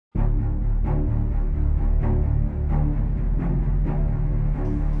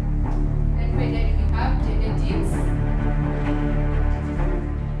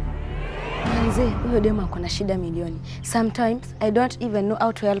Manze, huyo demu ako na shida milioni. Sometimes I don't even know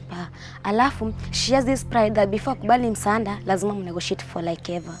how to help her. Alafu, she has this pride that before kubali msaada, lazima mnegotiate for like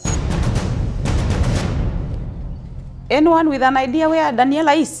ever. Anyone with an idea where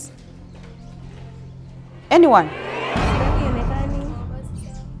Daniela is? Anyone?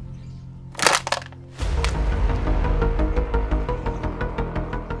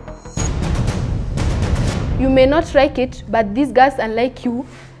 You may not like it, but these girls, unlike you,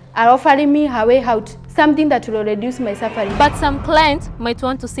 are offering me her way out, something that will reduce my suffering. But some clients might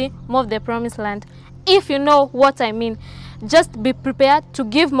want to see more of the promised land. If you know what I mean, just be prepared to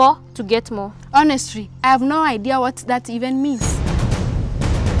give more to get more. Honestly, I have no idea what that even means.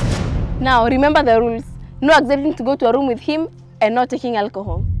 Now, remember the rules. No accepting to go to a room with him and not taking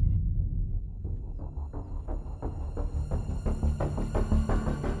alcohol.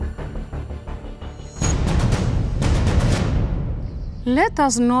 Let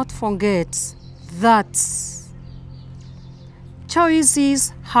us not forget that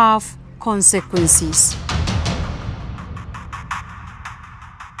choices have consequences.